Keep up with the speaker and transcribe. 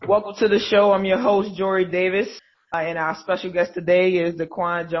Welcome to the show. I'm your host, Jory Davis, and our special guest today is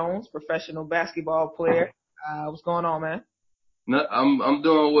Daquan Jones, professional basketball player. What's going on, man? No, I'm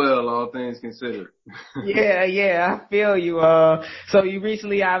doing well, all things considered. Yeah, I feel you. So you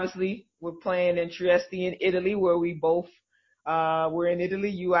recently, obviously, were playing in Trieste in Italy, where we both were in Italy.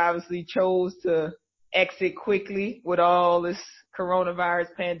 You obviously chose to exit quickly with all this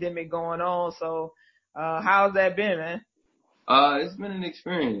coronavirus pandemic going on. So, how's that been, man? It's been an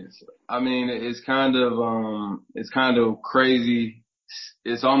experience. I mean, it's kind of crazy.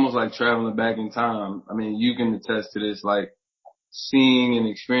 It's almost like traveling back in time. I mean, you can attest to this, like seeing and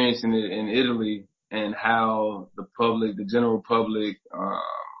experiencing it in Italy and how the public, the general public,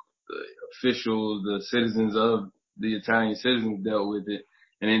 the officials, the citizens of the Italian citizens dealt with it,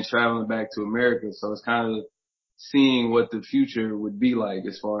 and then traveling back to America. So it's kind of seeing what the future would be like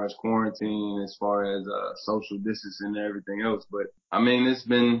as far as quarantine, as far as social distancing and everything else. But I mean, it's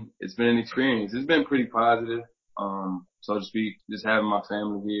been an experience. It's been pretty positive, so to speak. Just having my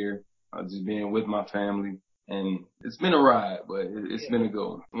family here, just being with my family. And it's been a ride, but it's been a good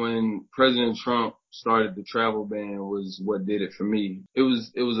one. When President Trump started the travel ban was what did it for me. It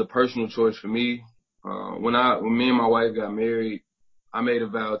was a personal choice for me. When me and my wife got married, I made a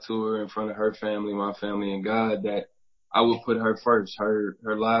vow to her in front of her family, my family, and God that I would put her first. Her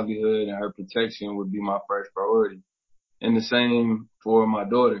livelihood and her protection would be my first priority. And the same for my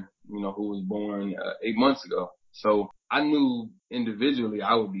daughter, who was born 8 months ago. So I knew individually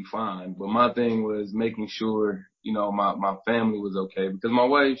I would be fine, but my thing was making sure, my family was okay because my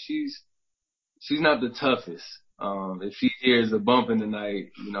wife, she's not the toughest. If she hears a bump in the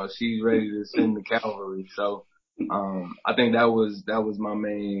night, she's ready to send the cavalry. So, I think that was my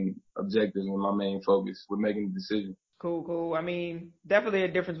main objective and my main focus with making the decision. Cool. I mean, definitely a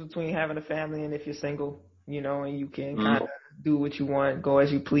difference between having a family and if you're single, and you can kind of do what you want, go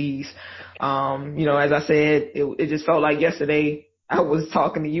as you please. As I said, it just felt like yesterday I was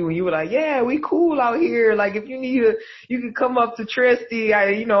talking to you and you were like, yeah, we cool out here. Like if you need you can come up to Trieste.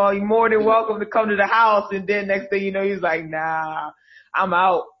 You're more than welcome to come to the house. And then next thing you know, he's like, nah, I'm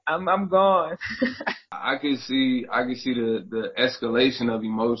out. I'm gone. I could see the escalation of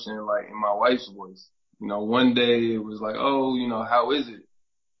emotion like in my wife's voice. One day it was like, oh, how is it?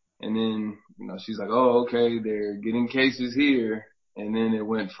 And then, she's like, oh, okay, they're getting cases here. And then it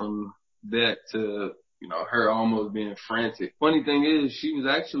went from that to, her almost being frantic. Funny thing is, she was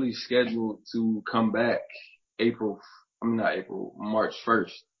actually scheduled to come back March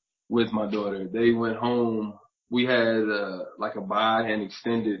 1st with my daughter. They went home. We had, like a bye and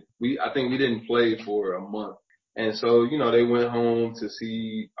extended. I think we didn't play for a month. And so, they went home to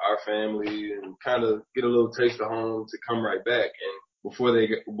see our family and kind of get a little taste of home to come right back. And before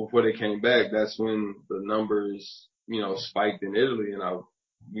they came back, that's when the numbers, spiked in Italy. And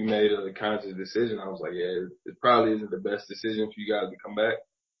we made a conscious decision. I was like, yeah, it probably isn't the best decision for you guys to come back.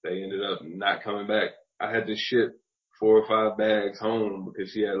 They ended up not coming back. I had to ship 4 or 5 bags home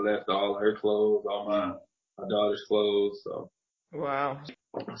because she had left all her clothes, all my daughter's clothes. Wow.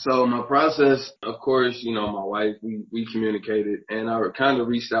 So my process, of course, my wife, we communicated and I kind of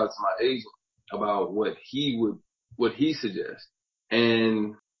reached out to my agent about what he suggests.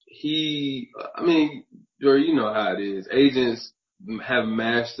 And Jory, you know how it is. Agents have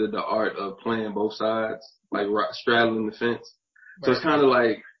mastered the art of playing both sides, like straddling the fence. So it's kind of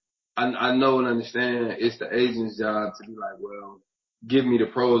like, I know and understand it's the agent's job to be like, well, give me the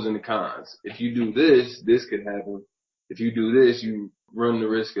pros and the cons. If you do this, this could happen. If you do this, you run the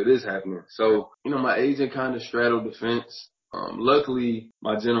risk of this happening. So, my agent kind of straddled the fence. Luckily,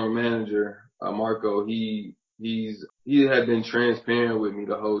 my general manager, Marco, he had been transparent with me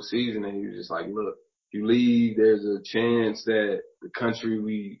the whole season, and he was just like, look, if you leave, there's a chance that the country,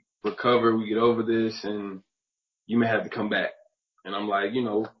 we recover, we get over this, and you may have to come back. And I'm like,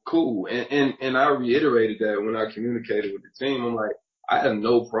 cool. And I reiterated that when I communicated with the team. I'm like, I have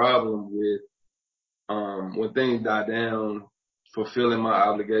no problem with, when things die down, fulfilling my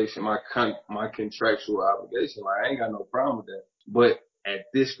obligation, my contractual obligation. Like, I ain't got no problem with that. But at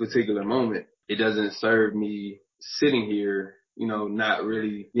this particular moment, it doesn't serve me sitting here, not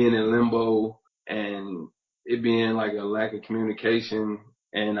really being in limbo and it being like a lack of communication.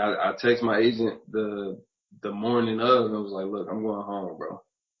 And I text my agent the morning of and I was like, look, I'm going home, bro.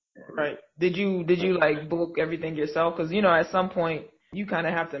 Right. Did you like book everything yourself? Because at some point you kind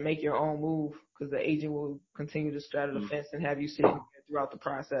of have to make your own move because the agent will continue to straddle the fence and have you sitting there throughout the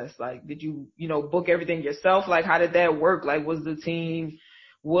process. Like, did you book everything yourself? Like, how did that work? Like, was the team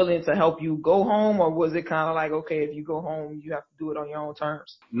willing to help you go home, or was it kind of like, okay, if you go home, you have to do it on your own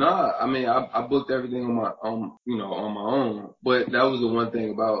terms? Nah, I mean, I booked everything on my, on my own. But that was the one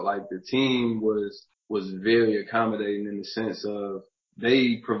thing about like the team was very accommodating in the sense of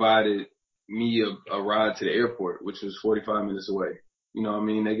they provided me a ride to the airport, which was 45 minutes away. You know what I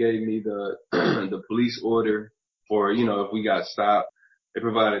mean? They gave me the, the police order for, if we got stopped. They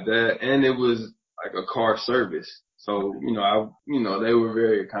provided that, and it was like a car service. So, they were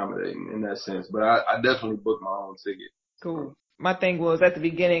very accommodating in that sense. But I definitely booked my own ticket. Cool. My thing was at the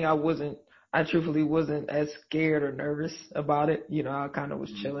beginning, I truthfully wasn't as scared or nervous about it. I kind of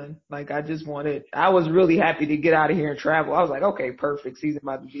was chilling. Like I was really happy to get out of here and travel. I was like, okay, perfect. Season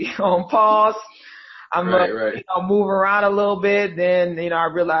about to be on pause. I'm right. Move around a little bit. Then, I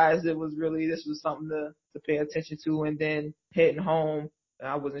realized this was something to pay attention to. And then heading home,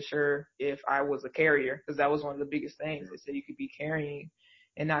 I wasn't sure if I was a carrier, because that was one of the biggest things. They said you could be carrying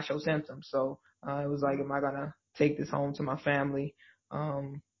and not show symptoms. So, it was like, am I going to take this home to my family?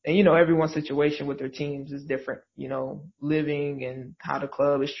 And everyone's situation with their teams is different, living and how the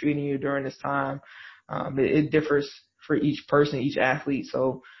club is treating you during this time. It differs for each person, each athlete.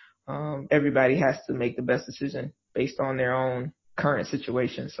 So, everybody has to make the best decision based on their own current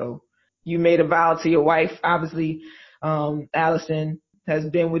situation. So you made a vow to your wife. Obviously, Allison has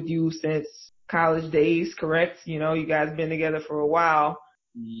been with you since college days, correct? You guys been together for a while.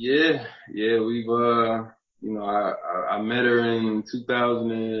 Yeah, we've, I met her in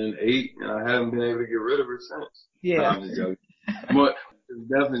 2008 and I haven't been able to get rid of her since. Yeah. No, I'm just joking. But it's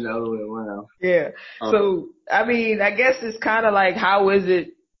definitely the other way around. Yeah. So, I mean, I guess it's kind of like, how is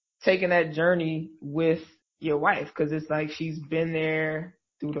it taking that journey with your wife? Cause it's like, she's been there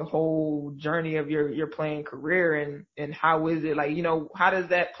through the whole journey of your playing career, and how is it like, how does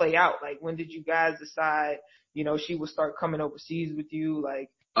that play out? Like, when did you guys decide, she would start coming overseas with you?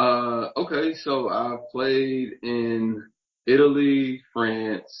 Like, okay. So I played in Italy,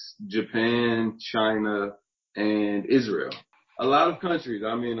 France, Japan, China, and Israel. A lot of countries.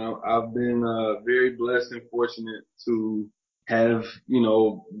 I mean, I've been, very blessed and fortunate to have,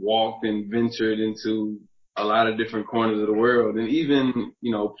 walked and ventured into a lot of different corners of the world, and even,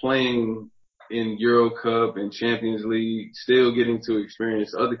 playing in Euro Cup and Champions League, still getting to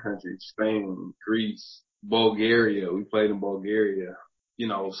experience other countries, Spain, Greece, Bulgaria. We played in Bulgaria.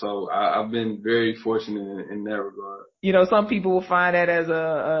 So I've been very fortunate in that regard. Some people will find that as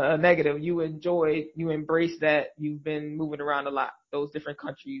a negative. You embrace that. You've been moving around a lot, those different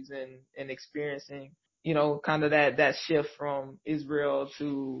countries, and experiencing, kind of that shift from Israel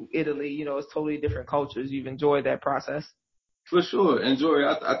to Italy. It's totally different cultures. You've enjoyed that process. For sure. And Jory,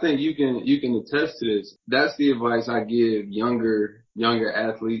 I think you can attest to this. That's the advice I give younger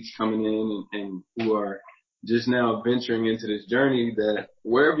athletes coming in and who are just now venturing into this journey, that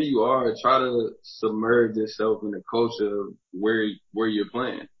wherever you are, try to submerge yourself in the culture of where you're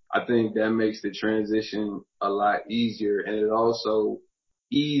playing. I think that makes the transition a lot easier, and it also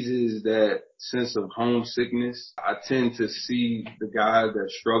eases that sense of homesickness. I tend to see the guys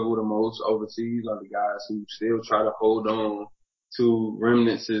that struggle the most overseas are the guys who still try to hold on to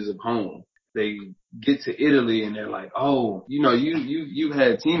remnants of home. They get to Italy and they're like, oh, you've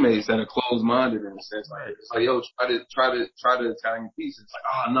had teammates that are closed-minded in a sense. Like, it's like, yo, try the Italian pizza. It's like,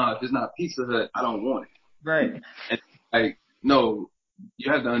 oh no, if it's not Pizza Hut, I don't want it. Right. And like, no, you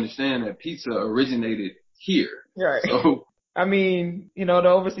have to understand that pizza originated here. Right. So, I mean, the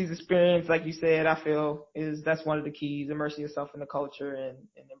overseas experience, like you said, I feel that's one of the keys, immersing yourself in the culture and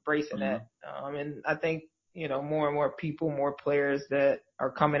embracing that. And I think, more and more people, more players that are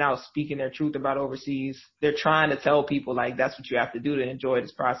coming out speaking their truth about overseas, they're trying to tell people like, that's what you have to do to enjoy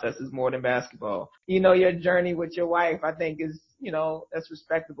this process. Is more than basketball. Your journey with your wife, I think is, that's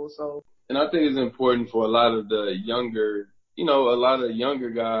respectable. So. And I think it's important for a lot of younger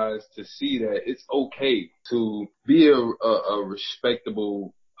guys to see that it's okay to be a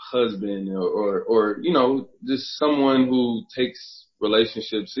respectable husband or just someone who takes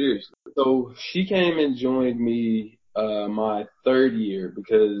relationships seriously. So she came and joined me, my third year,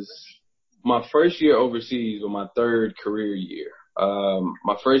 because my first year overseas was my third career year.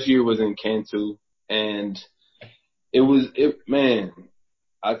 My first year was in Cantu, and man,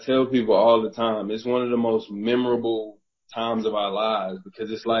 I tell people all the time, it's one of the most memorable times of our lives,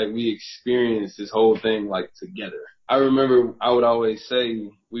 because it's like we experienced this whole thing like together. I remember I would always say,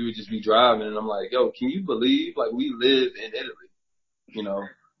 we would just be driving and I'm like, yo, can you believe like we live in Italy?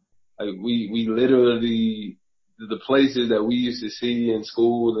 Like we literally, the places that we used to see in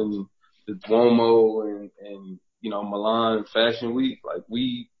school and the Duomo and Milan Fashion Week, like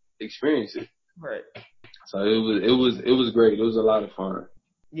we experienced it. Right. So it was great. It was a lot of fun.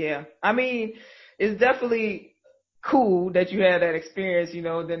 Yeah. I mean, it's definitely cool that you had that experience, you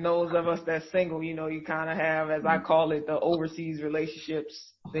know, than those of us that's single, you know, you kind of have, as I call it, the overseas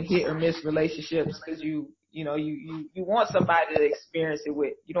relationships, the hit or miss relationships, because you know, you want somebody to experience it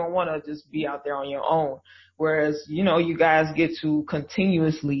with. You don't want to just be out there on your own. Whereas, you know, you guys get to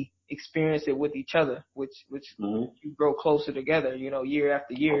continuously experience it with each other, which you grow closer together, you know, year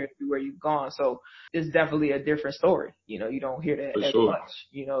after year everywhere you've gone. So it's definitely a different story. You know, you don't hear that For as sure. much,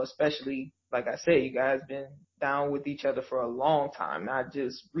 you know, especially like I said, you guys been down with each other for a long time, not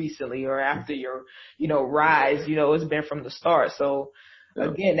just recently or after your, you know, rise, you know, it's been from the start. So Yeah.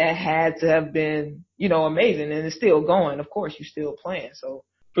 again, that had to have been, you know, amazing, and it's still going. Of course, you're still playing. So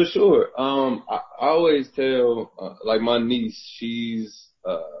For sure. I always tell, like my niece, she's,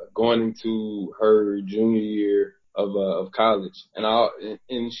 going into her junior year of college,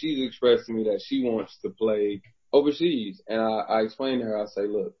 and she's expressed to me that she wants to play overseas. And I explained to her, I say,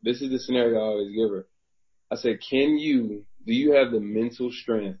 look, this is the scenario I always give her. I said, do you have the mental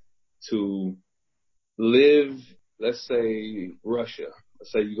strength to live, let's say Russia.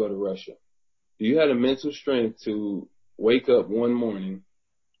 Let's say you go to Russia. Do you have the mental strength to wake up one morning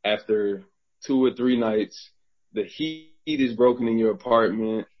after 2 or 3 nights, the heat is broken in your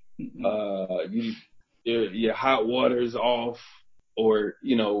apartment, your hot water is off, or,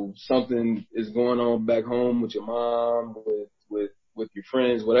 you know, something is going on back home with your mom, with your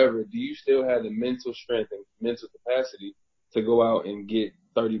friends, whatever. Do you still have the mental strength and mental capacity to go out and get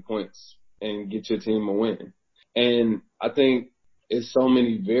 30 points and get your team a win? And I think it's so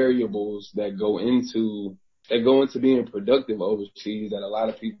many variables that go into being productive overseas that a lot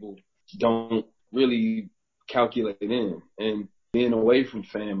of people don't really calculate in. And being away from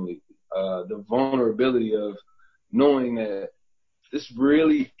family, the vulnerability of knowing that this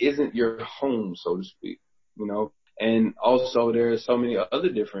really isn't your home, so to speak, you know. And also there are so many other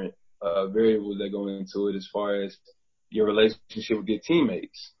different variables that go into it as far as your relationship with your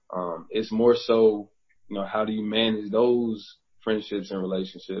teammates. It's more so, you know, how do you manage those friendships and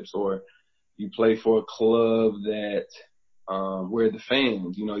relationships? Or you play for a club that where the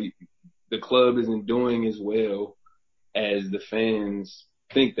fans, you know, the club isn't doing as well as the fans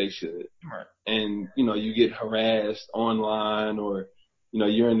think they should. right. And, you know, you get harassed online, or, you know,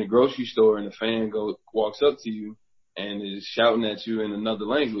 you're in the grocery store and a fan walks up to you and is shouting at you in another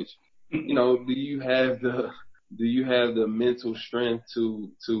language. You know, do you have the mental strength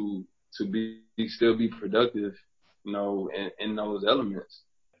to still be productive, you know, in those elements?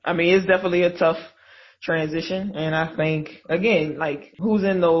 I mean, it's definitely a tough transition, and I think again, like who's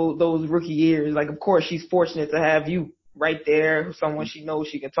in those rookie years? Like, of course, she's fortunate to have you right there, someone she knows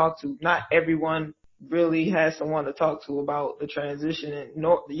she can talk to. Not everyone really has someone to talk to about the transition, and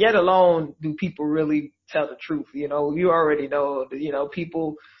nor, yet alone do people really tell the truth. You know, you already know, you know,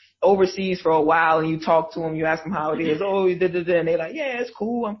 people overseas for a while and you talk to them, you ask them how it is. Oh, da, da, da, and they're like, yeah, it's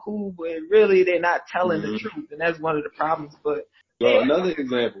cool, I'm cool, but really they're not telling the truth, and that's one of the problems. But Well, another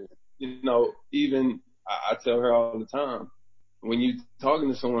example, you know, even I tell her all the time, when you talking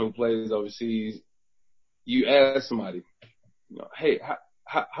to someone who plays overseas, you ask somebody, you know, hey,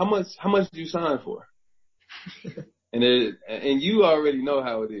 how much do you sign for? And you already know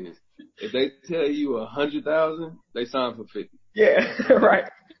how it is. If they tell you 100,000, they sign for 50. yeah, right.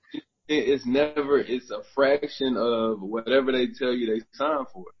 It's a fraction of whatever they tell you they sign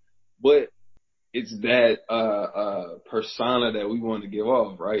for. But it's that persona that we want to give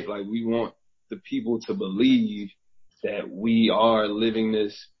off, right? Like we want the people to believe that we are living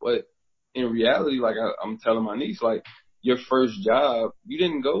this, but in reality, like I'm telling my niece, like your first job, you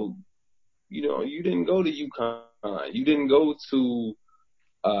didn't go to UConn, you didn't go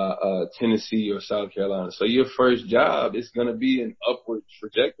to Tennessee or South Carolina. So your first job is going to be an upward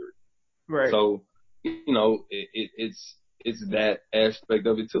trajectory. Right. So, you know, it's that aspect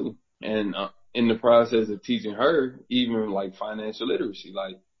of it too. And in the process of teaching her, even like financial literacy,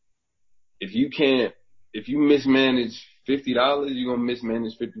 like if you mismanage $50, you're gonna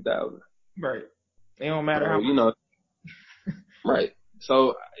mismanage 50,000. Right. It don't matter how So, much. you know, right.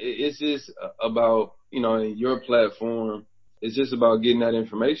 So it's just about, you know, in your platform, it's just about getting that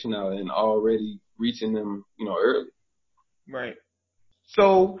information out and already reaching them, you know, early. Right.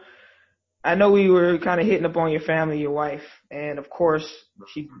 So I know we were kind of hitting up on your family, your wife, and of course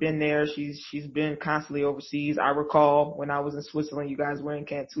she's been there. She's been constantly overseas. I recall when I was in Switzerland, you guys were in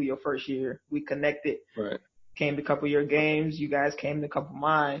Cantu your first year. We connected, Right. came to a couple of your games. You guys came to a couple of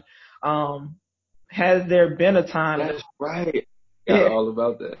mine. Has there been a time? That's right. Got Yeah, all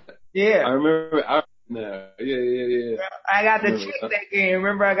about that. yeah. I remember. Yeah. I got to check that game.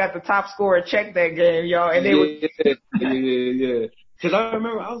 Remember, I got the top scorer check that game, y'all, and they were Yeah. Cause I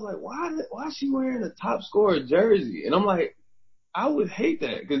remember I was like, why is she wearing a top scorer jersey? And I'm like, I would hate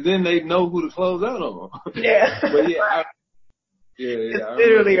that because then they know who to close out on. Yeah. But yeah, It's I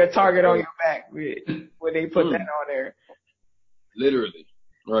literally remember a target on your back when they put that on there. Literally.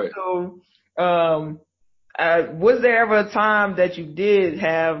 Right. So, was there ever a time that you did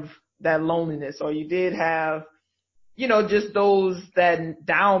have that loneliness, or you did have, just that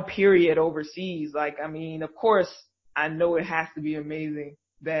down period overseas? Like, I mean, of course, I know it has to be amazing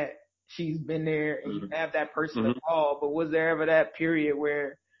that she's been there and you have that person involved, but was there ever that period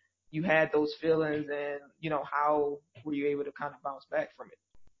where you had those feelings, and, how were you able to kind of bounce back from it?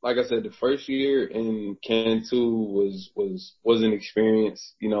 Like I said, the first year in Cantu was an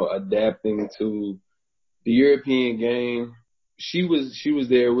experience, adapting to the European game. She was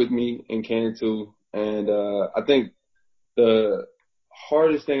there with me in Cantu, and I think the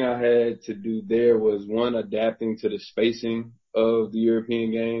hardest thing I had to do there was, one, adapting to the spacing of the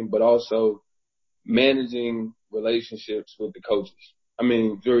European game, but also managing relationships with the coaches. I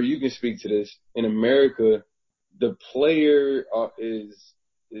mean, Jory, you can speak to this. In America, the player is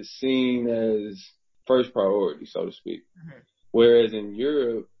seen as first priority, so to speak. Mm-hmm. Whereas in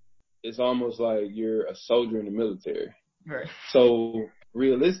Europe, it's almost like you're a soldier in the military. Right. So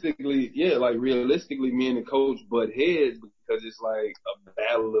realistically, me and the coach butt heads because it's like a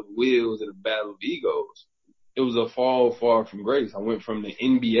battle of wills and a battle of egos. It was a fall far from grace. I went from the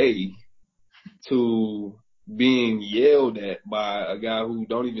NBA to being yelled at by a guy who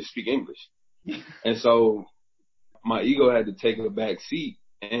don't even speak English. And so my ego had to take a back seat.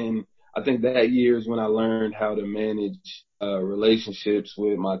 And I think that year is when I learned how to manage relationships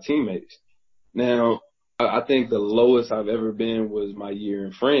with my teammates. Now, I think the lowest I've ever been was my year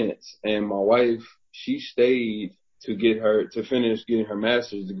in France. And my wife, she stayed to finish getting her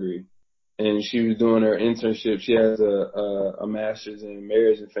master's degree. And she was doing her internship. She has a master's in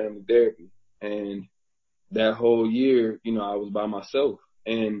marriage and family therapy. And that whole year, I was by myself.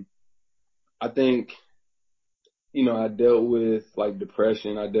 And I think, I dealt with like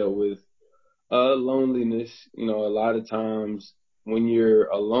depression. I dealt with loneliness. A lot of times when you're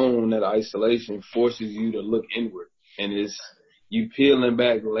alone, that isolation forces you to look inward. And it's you peeling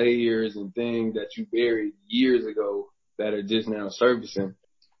back layers and things that you buried years ago that are just now surfacing.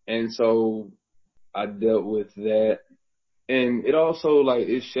 And so I dealt with that. And it also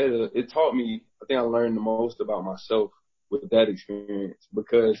it taught me, I think I learned the most about myself with that experience,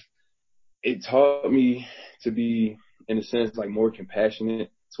 because it taught me to be, in a sense, like more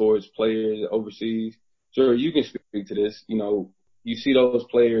compassionate towards players overseas. Sure, you can speak to this. You see those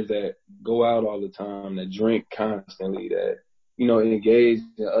players that go out all the time, that drink constantly, that, engage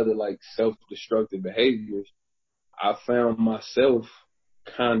in other like self-destructive behaviors. I found myself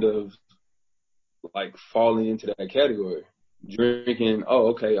kind of like falling into that category. Drinking, oh,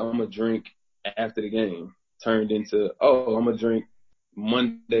 okay, I'm going to drink after the game. Turned into, oh, I'm going to drink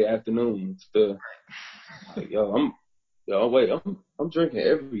Monday afternoons to, like, I'm drinking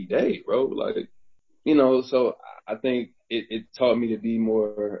every day, bro. Like, so I think it taught me to be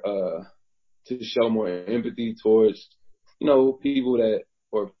more, to show more empathy towards, people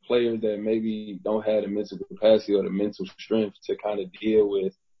or players that maybe don't have the mental capacity or the mental strength to kind of deal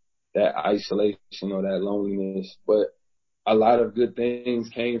with that isolation or that loneliness. But a lot of good things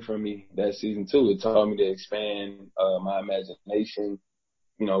came from me that season too. It taught me to expand my imagination,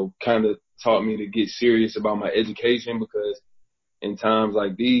 kind of taught me to get serious about my education, because in times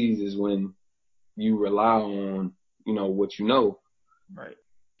like these is when you rely on, what you know. Right.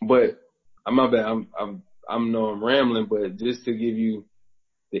 But my bad. I'm rambling, but just to give you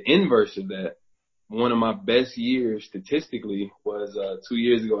the inverse of that, one of my best years statistically was 2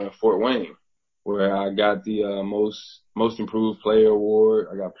 years ago in Fort Wayne, where I got the most improved player award.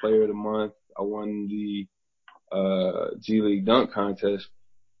 I got player of the month. I won the G League dunk contest.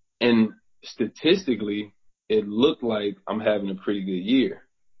 And statistically, it looked like I'm having a pretty good year.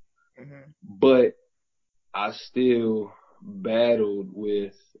 Mm-hmm. But I still battled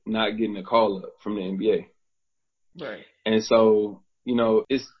with not getting a call up from the NBA. Right. And so,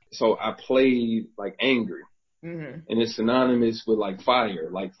 so I played like angry. Mm-hmm. And it's synonymous with like fire.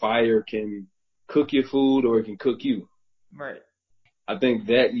 Like fire can cook your food or it can cook you. Right. I think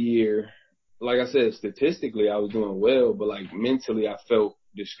that year, like I said, statistically I was doing well, but like mentally I felt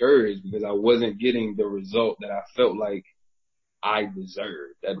discouraged because I wasn't getting the result that I felt like I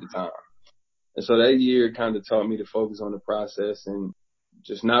deserved at the time. And so that year kind of taught me to focus on the process and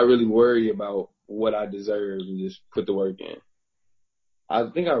just not really worry about what I deserve and just put the work in. I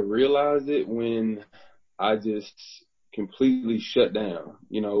think I realized it when I just completely shut down.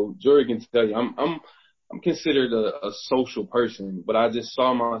 Jory can tell you, I'm considered a social person, but I just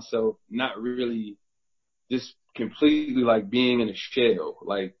saw myself not really just completely like being in a shell.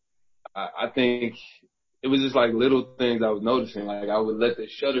 Like I think it was just like little things I was noticing. Like I would let the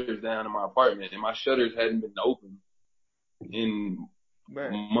shutters down in my apartment, and my shutters hadn't been open in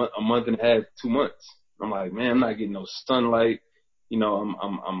Right. a month and a half, 2 months. I'm like, man, I'm not getting no sunlight. You know,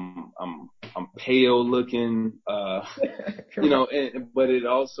 I'm pale looking. You know, but it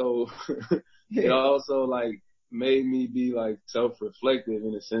also it Yeah. also like made me be like self-reflective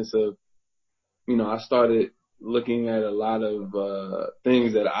in the sense of, you know, I started looking at a lot of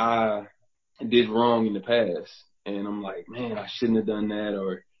things that I did wrong in the past, and I'm like, man, I shouldn't have done that.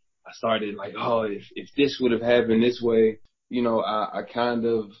 Or I started like, oh, if this would have happened this way, you know, I kind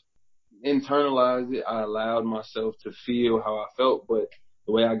of internalized it. I allowed myself to feel how I felt, but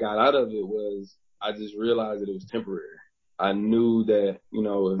the way I got out of it was I just realized that it was temporary. I knew that, you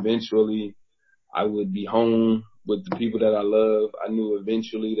know, eventually I would be home with the people that I love. I knew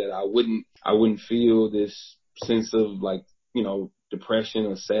eventually that I wouldn't feel this sense of like, you know, depression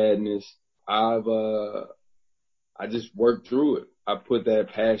or sadness. I just worked through it. I put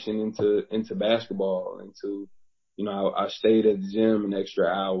that passion into basketball, into, you know, I stayed at the gym an extra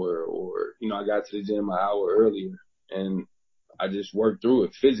hour, or, you know, I got to the gym an hour earlier, and I just worked through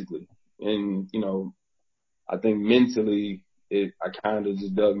it physically. And, you know, I think mentally I kind of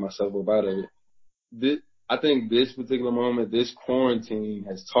just dug myself up out of it. This, I think this particular moment, this quarantine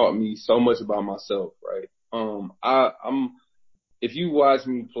has taught me so much about myself, right? I'm if you watch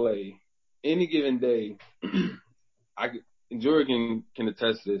me play any given day, I and Jordan can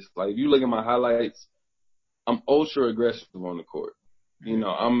attest to this. Like if you look at my highlights, I'm ultra aggressive on the court. You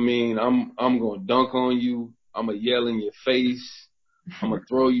know, I mean, I'm gonna dunk on you. I'm gonna yell in your face. I'm gonna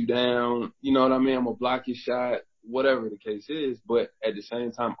throw you down. You know what I mean? I'm gonna block your shot, whatever the case is. But at the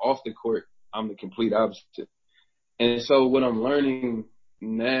same time, off the court, I'm the complete opposite. And so what I'm learning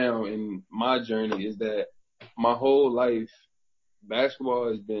now in my journey is that my whole life,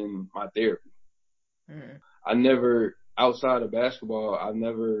 basketball has been my therapy. Mm. I never, outside of basketball, I've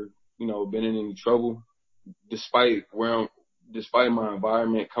never, you know, been in any trouble, despite despite my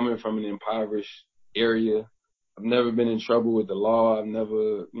environment coming from an impoverished area. I've never been in trouble with the law. I've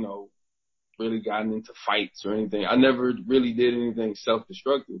never, you know, really gotten into fights or anything. I never really did anything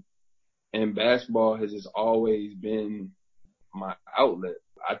self-destructive. And basketball has just always been my outlet.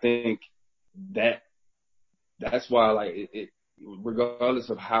 I think that that's why, like, regardless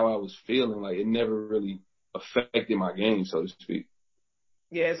of how I was feeling, like, it never really affected my game, so to speak.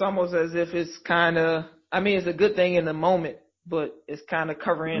 Yeah, it's almost as if it's kind of, I mean, it's a good thing in the moment, but it's kind of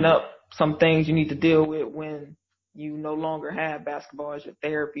covering up some things you need to deal with when you no longer have basketball as your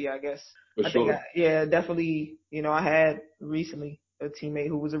therapy, I guess. For I think, sure. yeah, definitely, you know, I had recently a teammate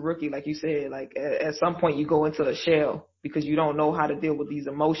who was a rookie, like you said, like at some point you go into a shell because you don't know how to deal with these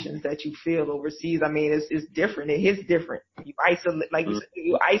emotions that you feel overseas. I mean, it's different. It hits different. You isolate, like you said,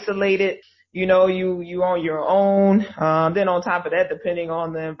 you isolate it. You know, you on your own. Then on top of that, depending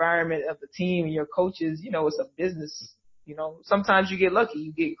on the environment of the team and your coaches, you know, it's a business. You know, sometimes you get lucky.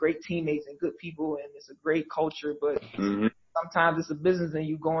 You get great teammates and good people and it's a great culture, but Mm-hmm. sometimes it's a business and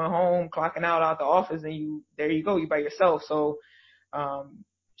you going home, clocking out the office and there you go, you by yourself. So,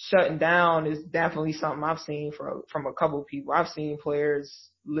 shutting down is definitely something I've seen from a couple of people. I've seen players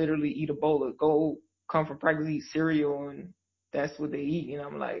literally eat a bowl of come from practice, eat cereal and that's what they eat. And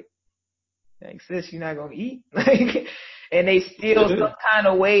I'm like, sis, you're not gonna eat? Like, and they still some kind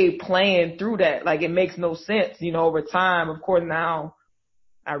of way playing through that. Like, it makes no sense, you know, over time. Of course, now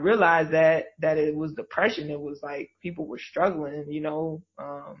I realized that it was depression. It was like people were struggling, you know.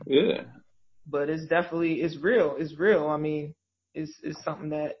 Yeah. But it's real. It's real. I mean, it's something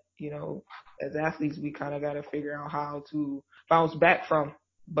that, you know, as athletes, we kind of got to figure out how to bounce back from.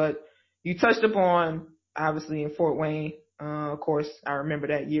 But you touched upon, obviously, in Fort Wayne. Of course, I remember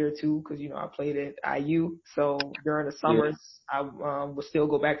that year too, because, you know, I played at IU. So during the Yeah. summers, I would still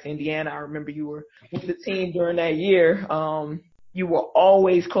go back to Indiana. I remember you were with the team during that year. You were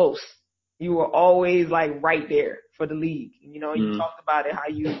always close. You were always like right there for the league. You know, you talked about it, how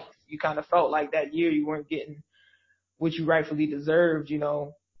you kind of felt like that year you weren't getting what you rightfully deserved. You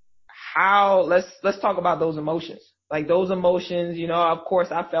know, let's talk about those emotions. Like those emotions, you know, of course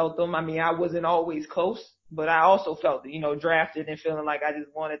I felt them. I mean, I wasn't always close, but I also felt it, you know, drafted and feeling like I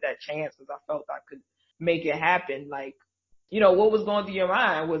just wanted that chance because I felt I could make it happen. Like, you know, what was going through your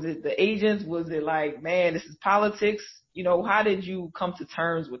mind? Was it the agents? Was it like, man, this is politics? You know, how did you come to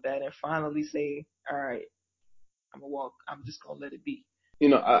terms with that and finally say, all right, I'm just going to let it be? You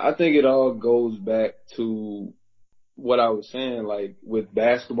know, I think it all goes back to what I was saying, like with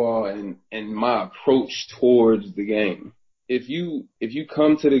basketball and my approach towards the game. If you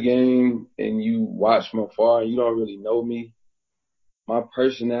come to the game and you watch from afar and you don't really know me, my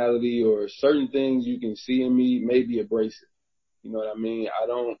personality or certain things you can see in me may be abrasive. You know what I mean?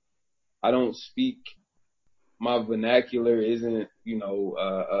 I don't speak. My vernacular isn't,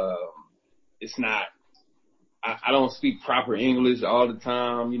 it's not. I don't speak proper English all the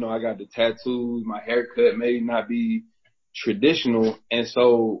time. You know, I got the tattoos. My haircut may not be traditional, and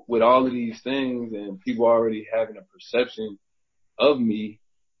so with all of these things and people already having a perception of me,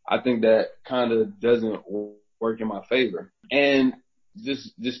 I think that kind of doesn't work in my favor. And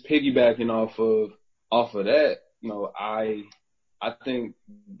just piggybacking off of that, I think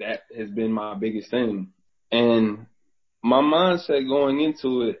that has been my biggest thing. And my mindset going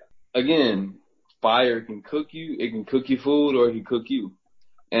into it, again, fire can cook you, it can cook your food or it can cook you.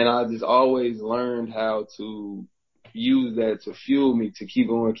 And I just always learned how to use that to fuel me to keep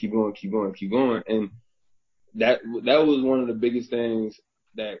going, keep going, keep going, keep going. And that was one of the biggest things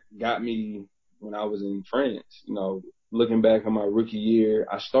that got me when I was in France. You know, looking back on my rookie year,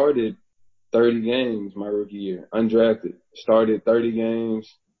 I started 30 games my rookie year, undrafted. Started 30 games,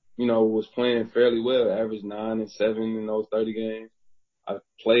 was playing fairly well, averaged 9-7 in those 30 games. I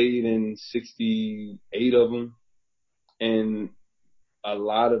played in 68 of them, and a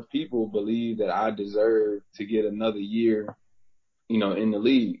lot of people believe that I deserve to get another year, in the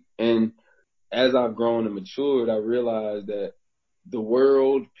league. And as I've grown and matured, I realized that the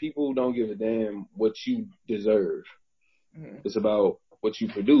world, people don't give a damn what you deserve. Mm-hmm. It's about what you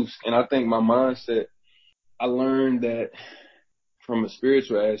produce. And I think my mindset, I learned that from a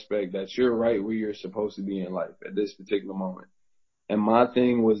spiritual aspect, that you're right where you're supposed to be in life at this particular moment. And my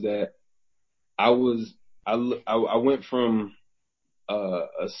thing was that I went from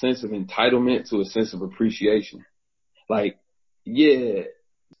a sense of entitlement to a sense of appreciation. Like, yeah,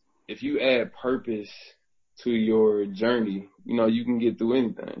 if you add purpose to your journey, you can get through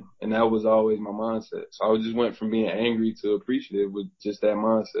anything. And that was always my mindset. So I just went from being angry to appreciative with just that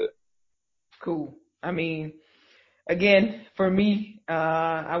mindset. Cool. I mean, again, for me,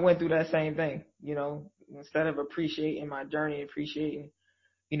 I went through that same thing, instead of appreciating my journey, appreciating,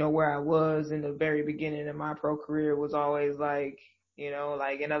 where I was in the very beginning of my pro career was always like, and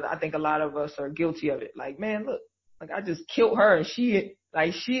I think a lot of us are guilty of it. Like, man, look, like I just killed her and she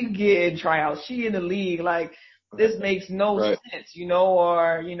getting tryouts, she in the league. Like, this makes no sense,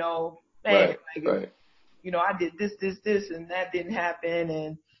 or, man, I did this, and that didn't happen.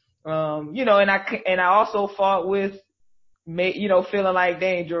 And, and I also fought with, feeling like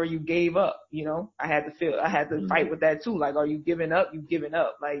danger or you gave up, I had to fight with that too. Like, are you giving up? You giving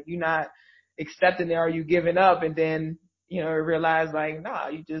up. Like, you're not accepting it. Are you giving up? And then, realize like, nah,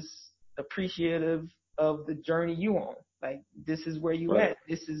 you just appreciative of the journey you on. Like, this is where you at.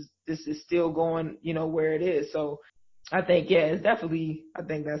 This is still going, where it is. So I think, yeah, it's definitely, I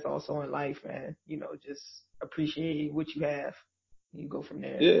think that's also in life, man, just appreciate what you have. You go from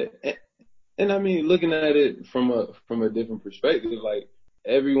there. Yeah. And I mean, looking at it from a different perspective, like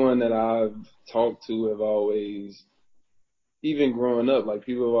everyone that I've talked to have always, even growing up, like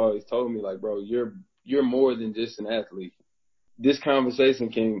people have always told me, like, bro, you're more than just an athlete. This conversation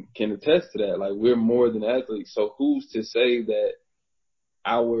can attest to that. Like, we're more than athletes. So who's to say that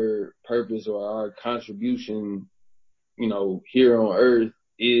our purpose or our contribution, here on earth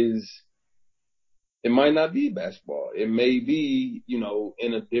it might not be basketball. It may be, in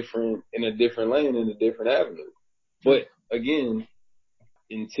a different lane, in a different avenue. But again,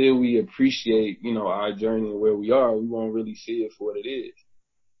 until we appreciate, our journey and where we are, we won't really see it for what it is.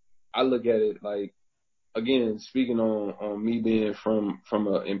 I look at it like, again, speaking on me being from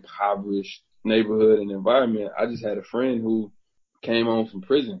an impoverished neighborhood and environment, I just had a friend who came home from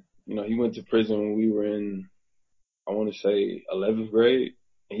prison. He went to prison when we were in, I want to say 11th grade,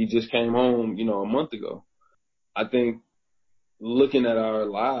 and he just came home, a month ago. I think looking at our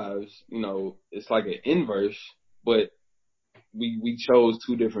lives, it's like an inverse, but we chose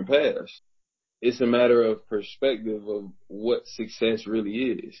two different paths. It's a matter of perspective of what success really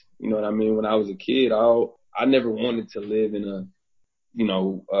is. You know what I mean? When I was a kid, I never wanted to live in a,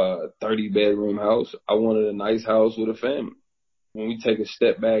 30-bedroom house. I wanted a nice house with a family. When we take a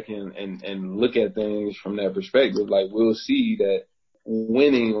step back and look at things from that perspective, like, we'll see that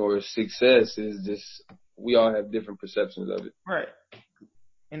winning or success is just, we all have different perceptions of it. Right.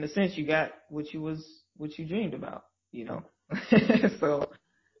 In a sense, you got what you dreamed about, So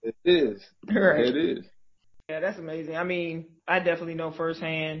it is. Right. It is. Yeah, that's amazing. I mean, I definitely know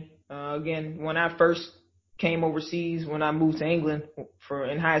firsthand. Again, when I first came overseas when I moved to England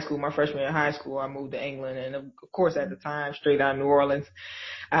in high school. My freshman year in high school, I moved to England, and of course at the time, straight out of New Orleans,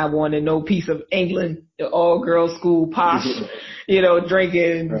 I wanted no piece of England, the all girls school, posh,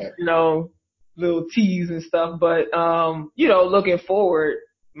 drinking, right. Little teas and stuff. But looking forward,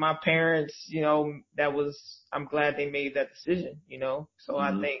 my parents, I'm glad they made that decision. So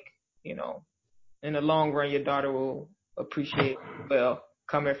I think, in the long run, your daughter will appreciate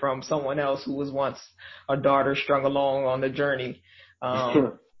coming from someone else who was once a daughter strung along on the journey.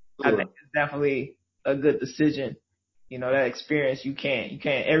 Sure. I think it's definitely a good decision. That experience, you can't,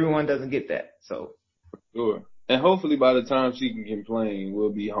 everyone doesn't get that. So. Sure. And hopefully by the time she can complain,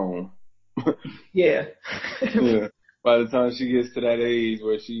 we'll be home. Yeah. Yeah. By the time she gets to that age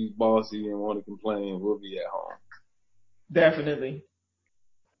where she's bossy and want to complain, we'll be at home. Definitely.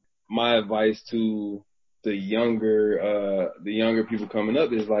 My advice to the younger people coming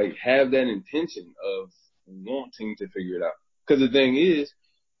up is like, have that intention of wanting to figure it out. Because the thing is,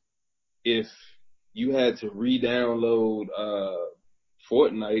 if you had to re-download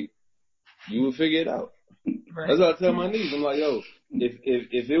Fortnite, you would figure it out. Right. That's what I tell my niece. I'm like, yo,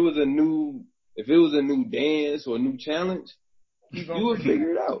 if it was a new dance or a new challenge, you would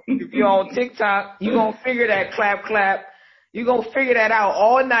figure it out. If you're on TikTok, you're gonna figure that clap. You're gonna figure that out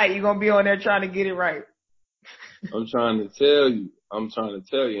all night. You're gonna be on there trying to get it right. I'm trying to tell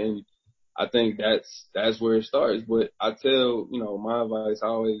you. And I think that's where it starts. But I tell, my advice, I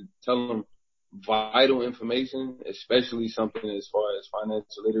always tell them vital information, especially something as far as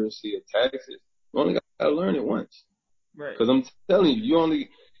financial literacy or taxes. You only got to learn it once. Right. Because I'm telling you,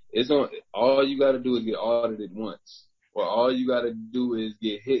 all you got to do is get audited once. Or all you got to do is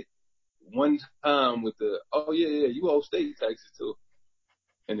get hit one time with you owe state taxes too.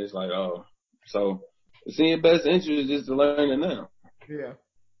 And it's like, oh. So it's in your best interest just to learn it now. Yeah.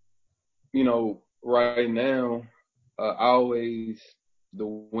 Right now, the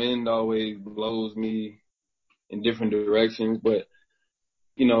wind always blows me in different directions. But,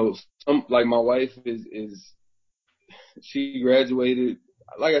 like my wife is she graduated.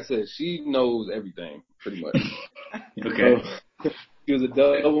 Like I said, she knows everything pretty much. Okay. So, she was a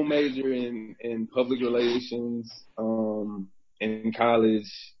double major in public relations, in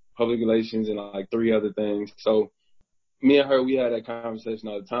college, public relations, and like 3 other things. So me and her, we had that conversation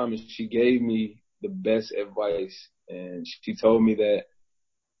all the time, and she gave me the best advice. And she told me that,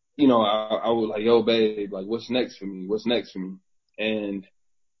 I was like, yo, babe, like, what's next for me? What's next for me? And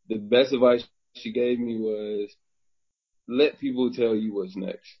the best advice she gave me was, let people tell you what's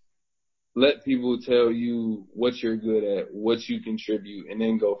next. Let people tell you what you're good at, what you contribute, and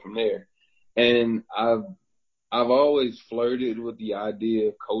then go from there. And I've always flirted with the idea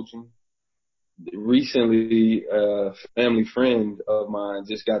of coaching. Recently, a family friend of mine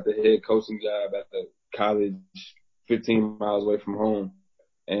just got the head coaching job at the college 15 miles away from home.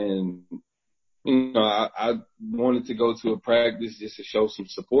 And, I wanted to go to a practice just to show some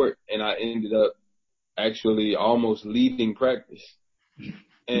support. And I ended up actually almost leading practice.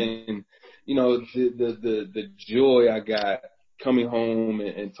 And, the joy I got coming home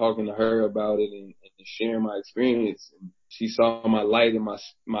and talking to her about it and sharing my experience. And she saw my light in my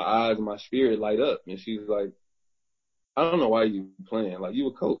eyes and my spirit light up. And she was like, I don't know why you playing. Like, you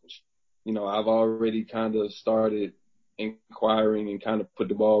a coach. I've already kind of started inquiring and kind of put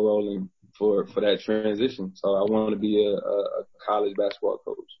the ball rolling for that transition. So I want to be a college basketball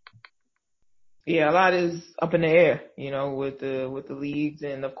coach. Yeah, a lot is up in the air, with the leagues,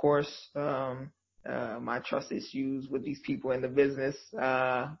 and of course, my trust issues with these people in the business.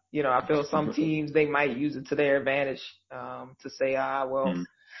 I feel some teams, they might use it to their advantage, to say, going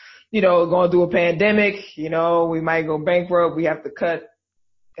through a pandemic, we might go bankrupt, we have to cut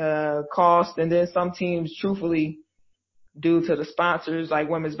cost, and then some teams, truthfully, due to the sponsors, like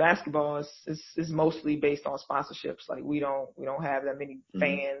women's basketball is mostly based on sponsorships. Like we don't have that many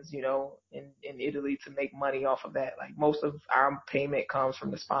fans, in Italy to make money off of that. Like most of our payment comes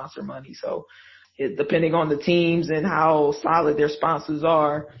from the sponsor money. So depending on the teams and how solid their sponsors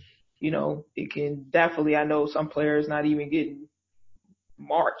are, it can definitely, I know some players not even getting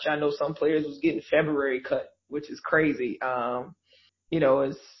March. I know some players was getting February cut, which is crazy.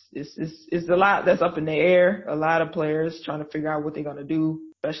 It's a lot that's up in the air. A lot of players trying to figure out what they're gonna do,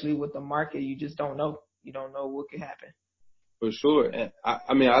 especially with the market. You just don't know. You don't know what could happen. For sure. And I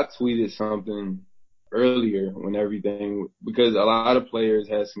tweeted something earlier because a lot of players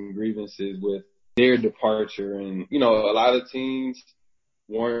had some grievances with their departure, and a lot of teams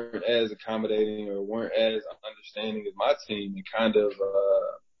weren't as accommodating or weren't as understanding as my team, and kind of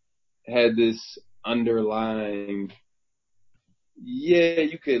had this underlying, yeah,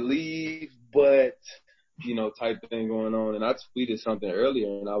 you could leave, but type thing going on. And I tweeted something earlier,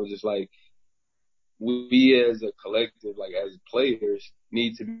 and I was just like, we as a collective, like as players,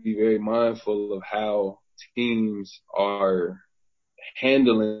 need to be very mindful of how teams are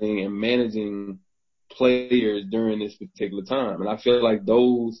handling and managing players during this particular time. And I feel like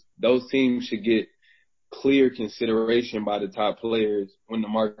those teams should get clear consideration by the top players when the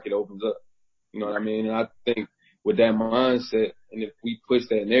market opens up. You know what I mean? And I think with that mindset, and if we push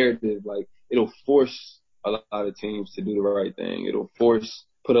that narrative, like it'll force a lot of teams to do the right thing. It'll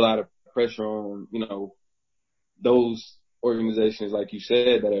put a lot of pressure on, those organizations, like you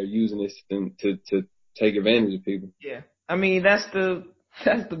said, that are using this to take advantage of people. Yeah. I mean, that's the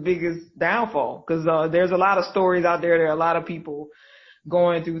biggest downfall, because there's a lot of stories out there. There are a lot of people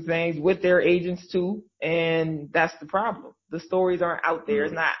going through things with their agents too, and that's the problem. The stories aren't out there.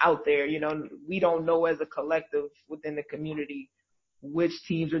 It's not out there. We don't know as a collective within the community which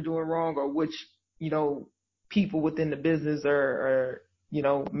teams are doing wrong, or which, people within the business are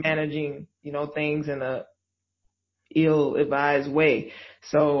managing, things in a ill-advised way.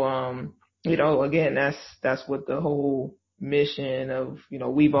 So, again, that's what the whole mission of,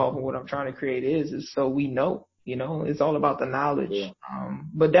 Weevolve and what I'm trying to create is so we know. It's all about the knowledge. Yeah.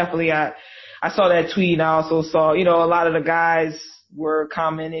 But definitely I saw that tweet, and I also saw, a lot of the guys were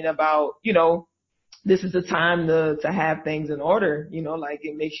commenting about, this is the time to have things in order, like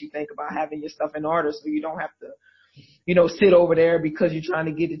it makes you think about having your stuff in order so you don't have to, sit over there because you're trying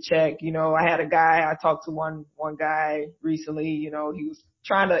to get a check. I had a guy, I talked to one guy recently, he was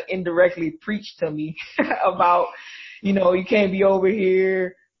trying to indirectly preach to me about, you can't be over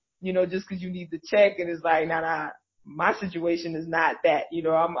here, just cause you need the check. And it's like, nah, my situation is not that,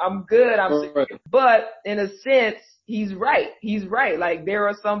 I'm good. Right. But in a sense, he's right. Like there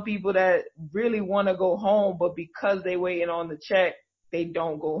are some people that really want to go home, but because they waiting on the check, they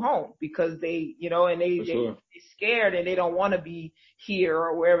don't go home because they, and they're scared and they don't want to be here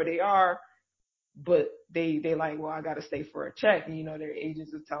or wherever they are. But they like, well, I got to stay for a check. And, their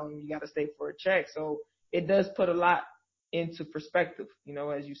agents are telling them you got to stay for a check. So it does put a lot into perspective,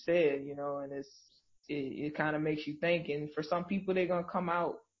 as you said, and it kind of makes you think. And for some people, they're going to come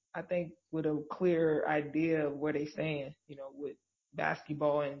out, I think, with a clear idea of where they stand, with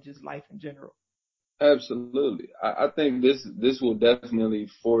basketball and just life in general. Absolutely. I think this will definitely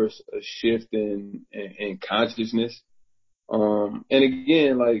force a shift in consciousness. And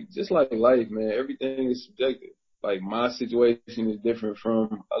again, like, just like life, man, everything is subjective. Like my situation is different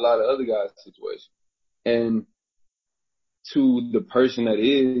from a lot of other guys' situations. And to the person that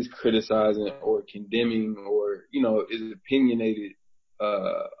is criticizing or condemning or, is opinionated,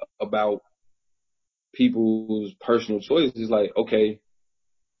 about people's personal choices, like, okay,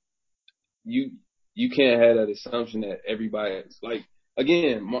 you can't have that assumption that everybody's like,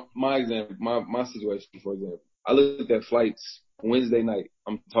 again, my example, my situation, for example, I looked at flights Wednesday night.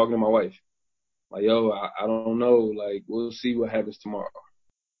 I'm talking to my wife. Like, yo, I don't know. Like, we'll see what happens tomorrow.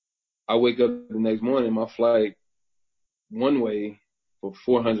 I wake up the next morning, my flight one way for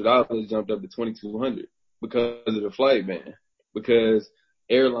 $400 jumped up to $2,200 because of the flight ban. Because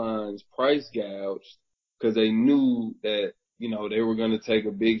airlines price gouged because they knew that, they were going to take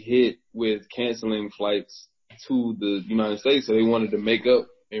a big hit with canceling flights to the United States. So they wanted to make up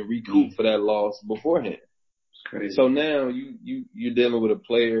and recoup for that loss beforehand. Crazy. So now you're dealing with a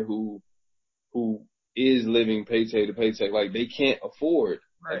player who is living paycheck to paycheck. Like they can't afford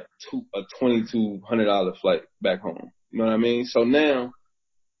a $2,200 flight back home. You know what I mean? So now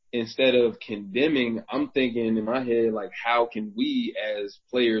instead of condemning, I'm thinking in my head, like, how can we as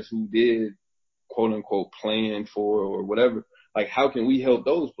players who did quote unquote plan for or whatever, like how can we help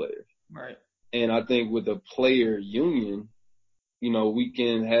those players? Right. And I think with a player union, we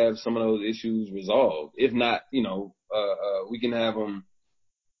can have some of those issues resolved. If not, we can have them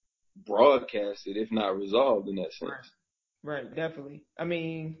broadcasted, if not resolved in that sense. Right, definitely. I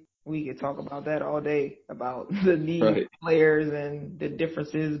mean, we could talk about that all day, about the need of players and the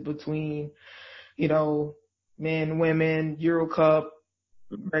differences between, men, women, Euro Cup,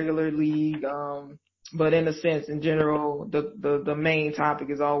 regular league. But in a sense, in general, the main topic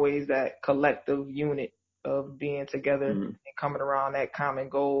is always that collective unit of being together and coming around that common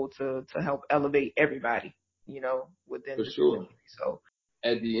goal to help elevate everybody, within the community. So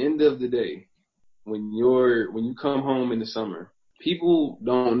at the end of the day, when you come home in the summer, people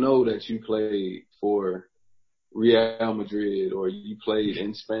don't know that you played for Real Madrid or you played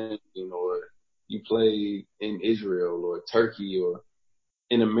in Spain or you played in Israel or Turkey or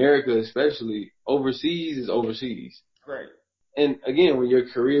in America, especially. Overseas is overseas. Right. And again, when your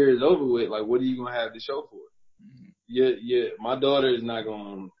career is over with, like, what are you going to have to show for it? My daughter is not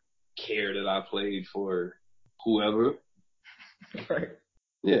going to care that I played for whoever. Right.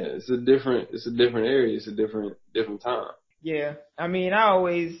 Yeah, it's a different area. It's a different time. Yeah. I mean, I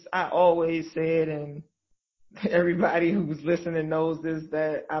always said, and everybody who's listening knows this,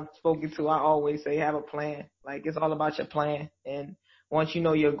 that I've spoken to, I always say have a plan. Like, it's all about your plan. And once you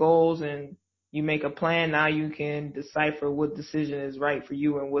know your goals and you make a plan, now you can decipher what decision is right for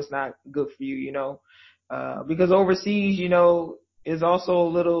you and what's not good for you, you know. Because overseas, you know, is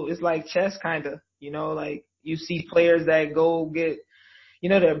also it's like chess kind of, you know, like you see players that go get, you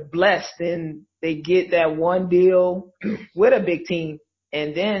know, they're blessed and they get that one deal with a big team,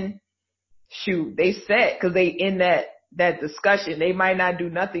 and then shoot, they set because they in that discussion. They might not do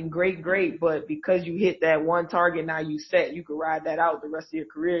nothing great, but because you hit that one target, now you set. You can ride that out the rest of your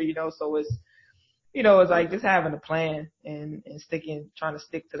career, you know. So it's, you know, it's like just having a plan and trying to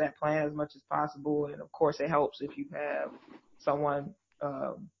stick to that plan as much as possible. And of course, it helps if you have someone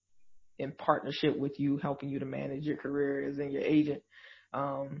in partnership with you, helping you to manage your career, as in your agent,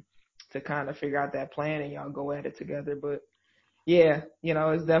 to kind of figure out that plan and y'all go at it together. But yeah, you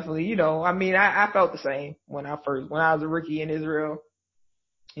know, it's definitely, you know, I mean, I felt the same when I was a rookie in Israel.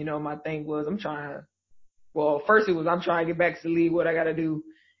 You know, my thing was first it was I'm trying to get back to the league, what I got to do.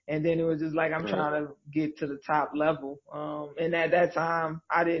 And then it was just like, I'm trying to get to the top level. And at that time,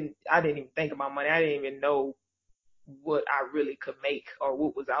 I didn't even think about money. I didn't even know what I really could make or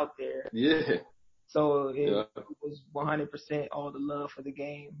what was out there. Yeah. So it was 100% all the love for the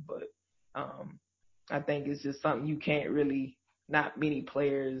game. But, I think it's just something you can't really, not many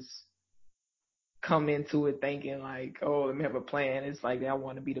players come into it thinking like, oh, let me have a plan. It's like, I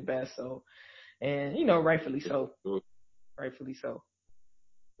want to be the best. So, and you know, rightfully so. Rightfully so.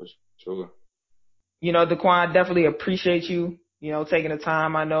 For sure. You know, Daquan, I definitely appreciate you, you know, taking the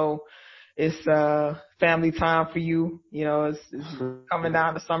time. I know it's family time for you. You know, it's coming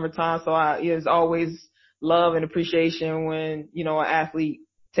down to summertime. So it's always love and appreciation when, you know, an athlete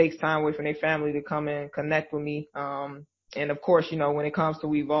takes time away from their family to come and connect with me. And of course, you know, when it comes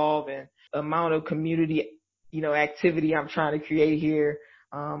to Evolve and the amount of community, you know, activity I'm trying to create here,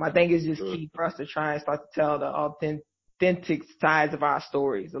 I think it's just key for us to try and start to tell the authentic sides of our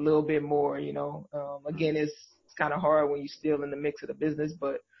stories a little bit more, you know. Again, it's kind of hard when you're still in the mix of the business,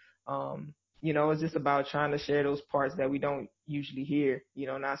 but, you know, it's just about trying to share those parts that we don't usually hear, you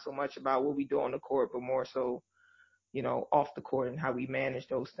know, not so much about what we do on the court, but more so, you know, off the court and how we manage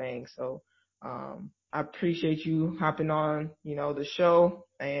those things. So, I appreciate you hopping on, you know, the show,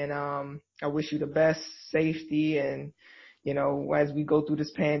 and, I wish you the best safety and, you know, as we go through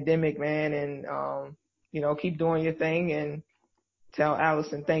this pandemic, man, and, you know, keep doing your thing, and tell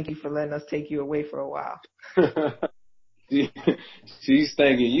Allison thank you for letting us take you away for a while. She's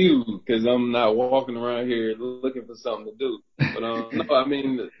thanking you because I'm not walking around here looking for something to do. But no, I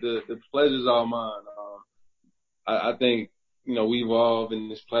mean the pleasure's all mine. I think, you know, we Evolve in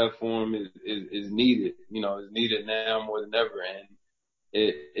this platform is needed. You know, is needed now more than ever. And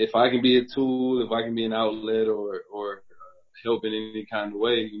if I can be a tool, if I can be an outlet or help in any kind of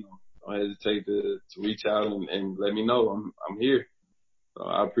way, you know, don't hesitate to reach out and let me know. I'm here. So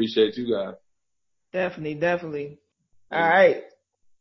I appreciate you guys. Definitely. All right.